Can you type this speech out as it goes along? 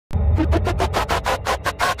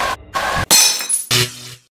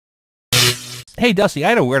Hey, Dusty, I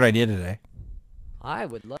had a weird idea today. I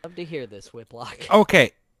would love to hear this, Wiploc. Okay,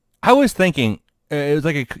 I was thinking it was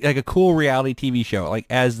like a cool reality TV show, like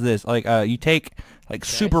as this, like you take like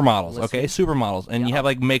supermodels, okay, supermodels, and you have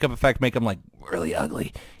like makeup effect, make them like really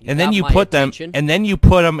ugly, and then you put them,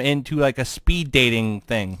 into like a speed dating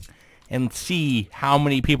thing, and see how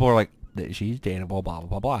many people are like, she's dateable, blah blah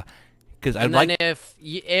blah blah. Because I'd like.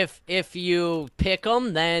 If you pick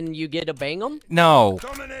them, then you get to bang them. No.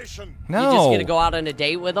 Domination. No. You just get to go out on a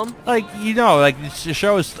date with them. Like like to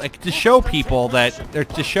show people that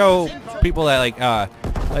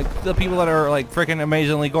like the people that are like freaking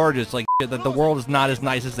amazingly gorgeous, like that the world is not as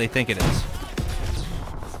nice as they think it is.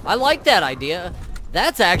 I like that idea.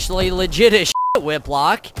 That's actually legit as shit,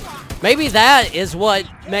 Wiploc. Maybe that is what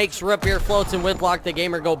makes Root Beer Floats and Wiploc the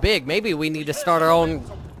Gamer go big. Maybe we need to start our own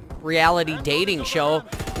reality dating show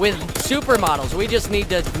with supermodels. We just need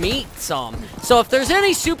to meet some. So if there's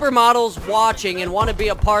any supermodels watching and want to be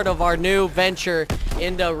a part of our new venture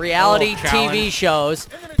into reality TV shows,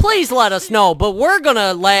 please let us know. But we're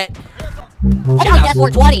gonna let Death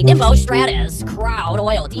 420, Nimbo, Stratus, Crowd,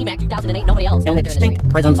 Oil, D-Mac 2008, nobody else. And Extinct,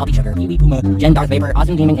 Prism, Salty Sugar, Kiwi, Puma, Jen, Darth Vapor,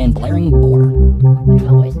 Awesome Gaming, and Blaring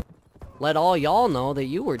Boar. let all y'all know that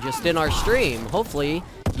you were just in our stream. Hopefully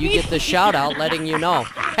you get the shout out letting you know.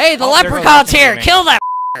 Hey, the leprechaun's here! Kill that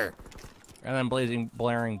f***er! And then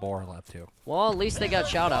Blaring Boar left too. Well, at least they got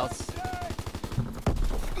shout outs.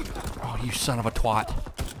 Oh, you son of a twat.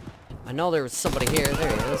 I know there was somebody here.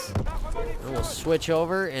 There he is. And we'll switch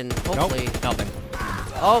over and hopefully... Nope, nothing.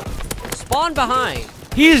 Oh, spawn behind.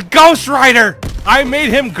 He's Ghost Rider! I made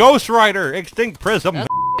him Ghost Rider! Extinct Prism! That's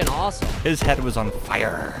f***ing awesome. His head was on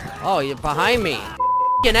fire. Oh, you're behind me.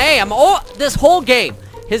 F***ing A, this whole game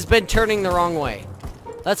has been turning the wrong way.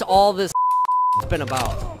 That's all this has been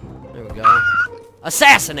about. There we go.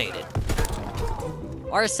 Assassinated.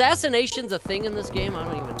 Are assassinations a thing in this game? I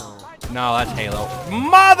don't even know. No, that's Halo.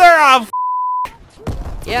 Mother of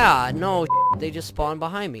Yeah, no, they just spawned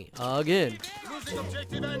behind me. Again.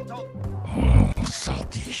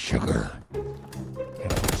 Salty sugar.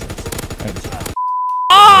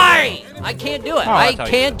 I can't do it. Oh, I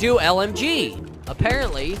can't do LMG.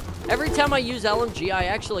 Apparently, every time I use LMG, I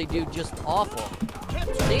actually do just awful.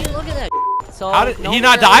 See, look at that. So how did no he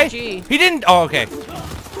not die? He didn't. Oh, okay.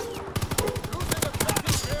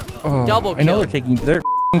 Oh, Double kill. I know they're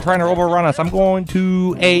trying to overrun us. I'm going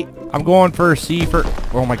to A. I'm going for C for.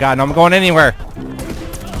 Oh my God! No, I'm going anywhere.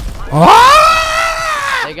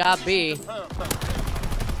 Ah! They got B.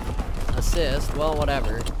 Assist. Well,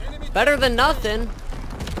 whatever. Better than nothing.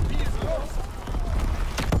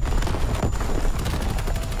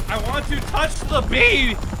 I want to touch the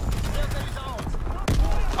B.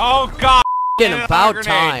 Oh God! In about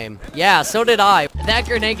time. Yeah, so did I. That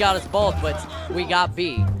grenade got us both, but we got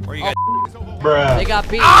B. Where you got? Bruh. They got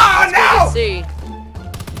B. Oh no! C.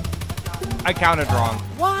 I counted wrong.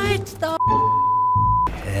 What the?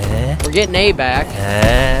 We're getting A back.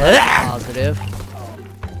 That's positive.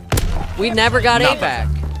 We never got A back.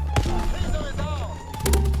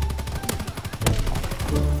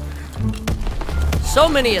 So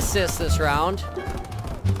many assists this round.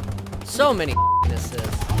 So many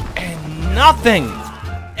assists. And nothing.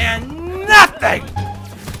 And nothing.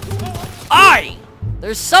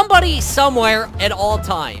 There's somebody somewhere at all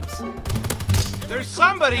times. There's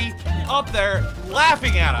somebody up there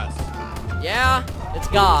laughing at us. Yeah, it's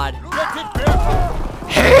God.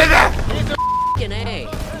 F***ing A.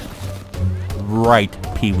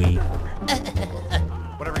 Right, Pee-wee.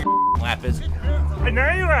 Whatever your laugh is. I know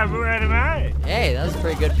you laugh right am I. Hey, that was a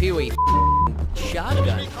pretty good Pee-wee.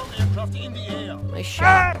 Shotgun. Nice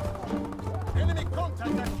shot.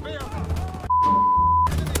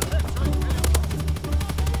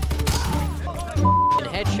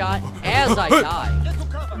 Headshot as I die.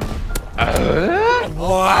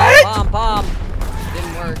 What? Bomb.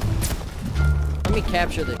 Didn't work. Let me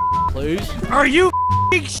capture the please. Are you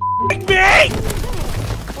shitting me?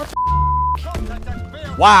 What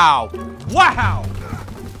the Wow. Wow.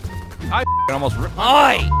 I almost ripped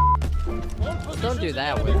my Don't do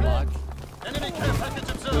that, Wiploc.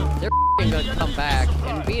 They're gonna come back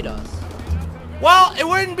and beat us. Well, it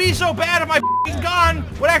wouldn't be so bad if my gun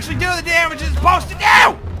would actually do the damage it's supposed to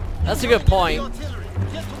do! That's a good point.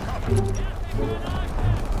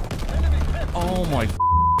 Oh my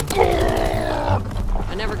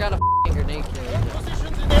I never got a grenade kill.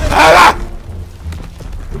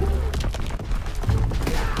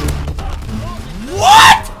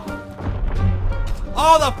 What?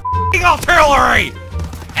 Oh, the artillery!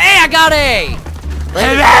 Hey, I got A!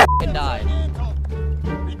 They died.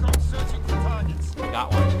 Got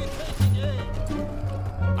one.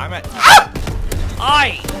 I'm at. Ah!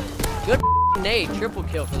 Oi! Good nade. Triple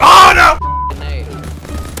kill. Oh no! Nade.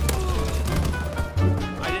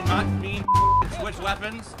 I did not mean switch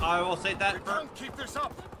weapons. I will say that for.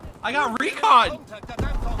 I got recon.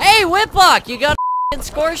 Hey, Wiploc, you got a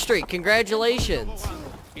score streak. Congratulations.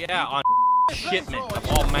 Yeah, on shipment of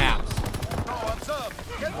all maps.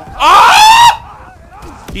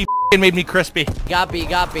 Ah! He made me crispy. Got B,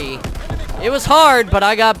 got B. It was hard, but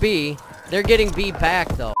I got B. They're getting B back,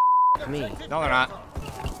 though. Me. No, they're not.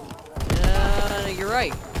 You're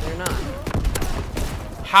right. They're not.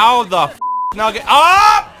 How the f nugget?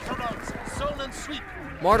 Ah!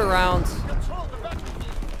 Mortar rounds.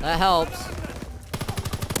 That helps.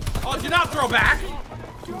 Oh, do not throw back.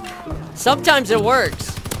 Sometimes it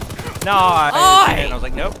works. No, I was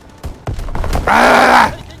like, nope.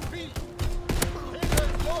 Ah!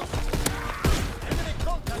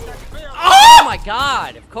 Oh my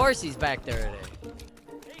god! Of course he's back there today.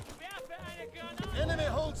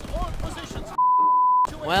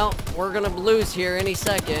 Well, we're gonna lose here any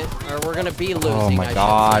second, or we're gonna be losing. Oh my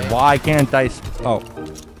god! Why can't I? Oh,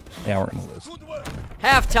 yeah, we're gonna lose.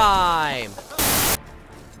 Halftime.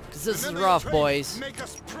 Cause this is rough, boys.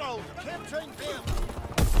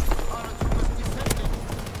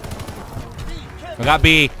 I got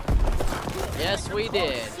B. Yes, we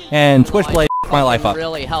did. And Switchblade my life up.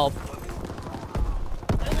 Really help.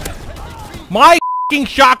 My f***ing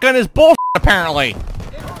shotgun is bullshit, apparently.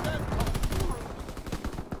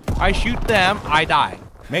 I shoot them, I die.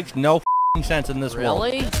 Makes no f***ing sense in this world.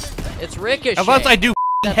 Really? It's ricochet. Unless I do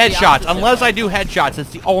That's headshots. the Unless I do headshots,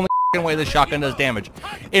 it's the only f***ing way this shotgun does damage.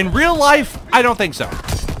 In real life, I don't think so.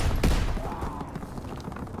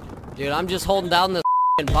 Dude, I'm just holding down this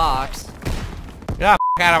f***ing box. Get the f***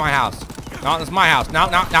 out of my house. No, this is my house. No,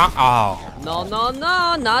 no, no. Oh. No, no,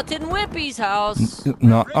 no, not in Whippy's house.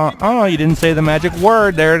 No, you didn't say the magic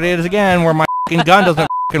word. There it is again, where my f***ing gun doesn't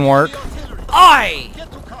f***ing work. Oi!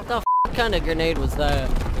 What the f*** kind of grenade was that?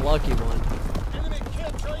 Lucky one.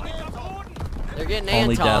 They're getting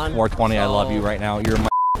Only Anton. death, 420, I love you so- right now. You're my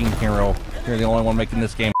f***ing hero. You're the only one making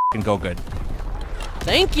this game f***ing go good.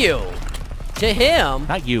 Thank you to him.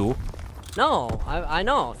 Not you. No, I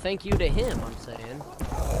know. Thank you to him, I'm saying.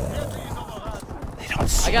 They don't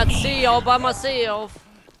see I got me. C all by myself.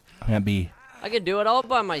 I'm gonna be. I can do it all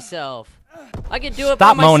by myself. I can do it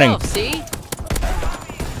Stop by moaning. myself, see?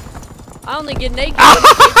 I only get naked. You're when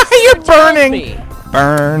the game tells burning. me.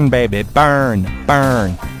 Burn, baby, burn,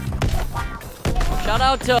 burn. Shout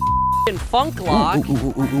out to f***ing Funk Lock. Ooh,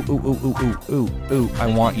 ooh, ooh, ooh, ooh, ooh, ooh, ooh, ooh. I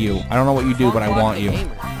want you. I don't know what you do, but I want you.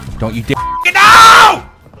 Don't you dare. No!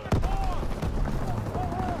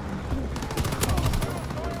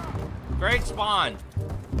 Great spawn.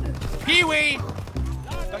 Pee-wee!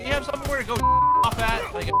 Don't you have somewhere to go off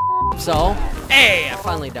at? Like a So, hey! I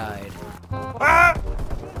finally died. Ah!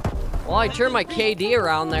 Well, I turned my KD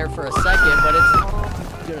around there for a second, but it's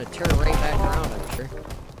gonna turn right back around, I'm sure.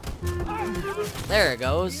 There it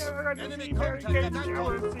goes.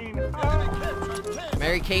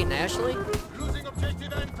 Mary Kate and Ashley?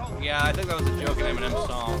 Yeah, I think that was a joke in Eminem's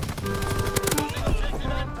song.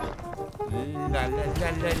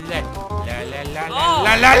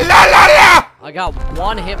 I got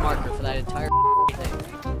one hit marker for that entire thing.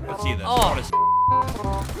 Let's see this. Oh.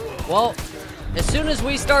 Well, as soon as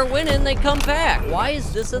we start winning, they come back. Why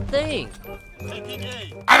is this a thing?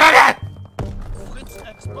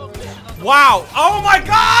 Wow! Oh my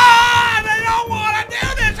god! I don't want to do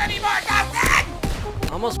this anymore! Justin!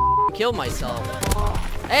 I almost killed myself.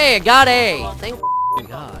 Hey, I got A. Thank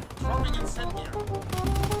God.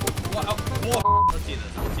 Let's see this.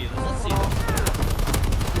 Let's see this. Let's see this.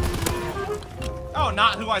 Oh,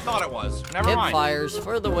 not who I thought it was. Never Hip mind. fires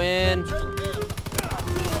for the win.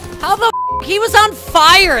 How the he was on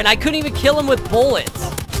fire and I couldn't even kill him with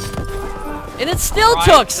bullets. And it still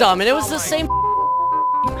took some, and it was the same.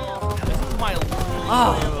 This is my.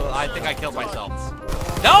 Oh. I think I killed myself.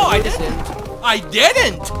 No, I didn't. I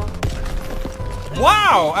didn't.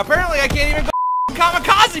 Wow. Apparently, I can't even go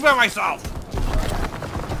kamikaze by myself.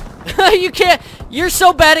 You can't. You're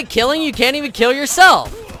so bad at killing, you can't even kill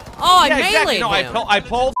yourself. Oh, I meleeed No, him. I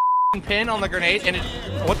pulled pin on the grenade and it.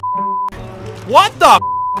 What the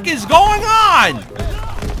is going on?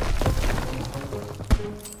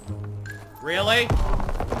 Really?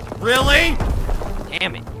 Really?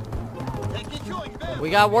 Damn it. We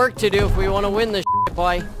got work to do if we want to win this shit,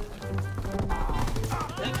 boy.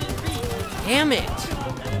 Damn it.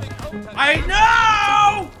 I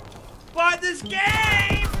know! But this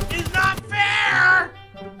game is not fair!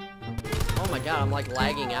 Oh my god, I'm like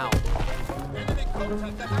lagging out.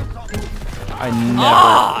 I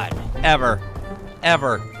never, ever,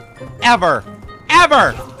 ever, ever,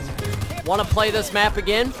 ever! Want to play this map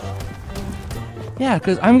again? Yeah,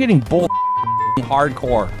 because I'm getting bull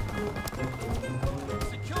hardcore.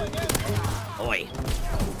 Oi.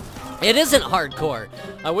 It isn't hardcore.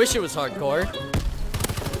 I wish it was hardcore.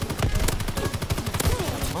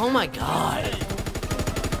 Oh my god.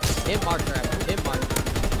 Hit marker after hit marker.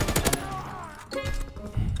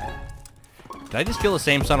 Did I just kill the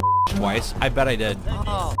same son of a twice? I bet I did.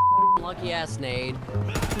 Oh, lucky ass nade.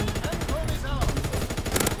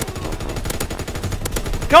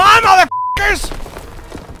 Come on, motherfuckers!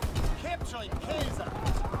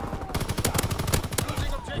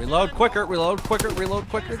 Reload quicker, reload quicker, reload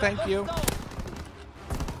quicker, thank you.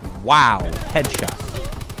 Wow, headshot.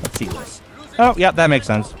 Let's see this. Oh, yeah, that makes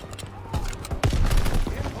sense.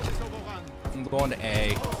 I'm going to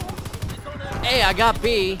A. Hey, I got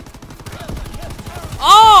B.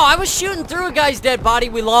 Oh, I was shooting through a guy's dead body.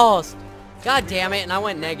 We lost. God damn it, and I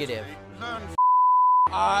went negative.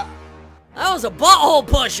 That was a butthole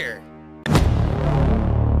pusher.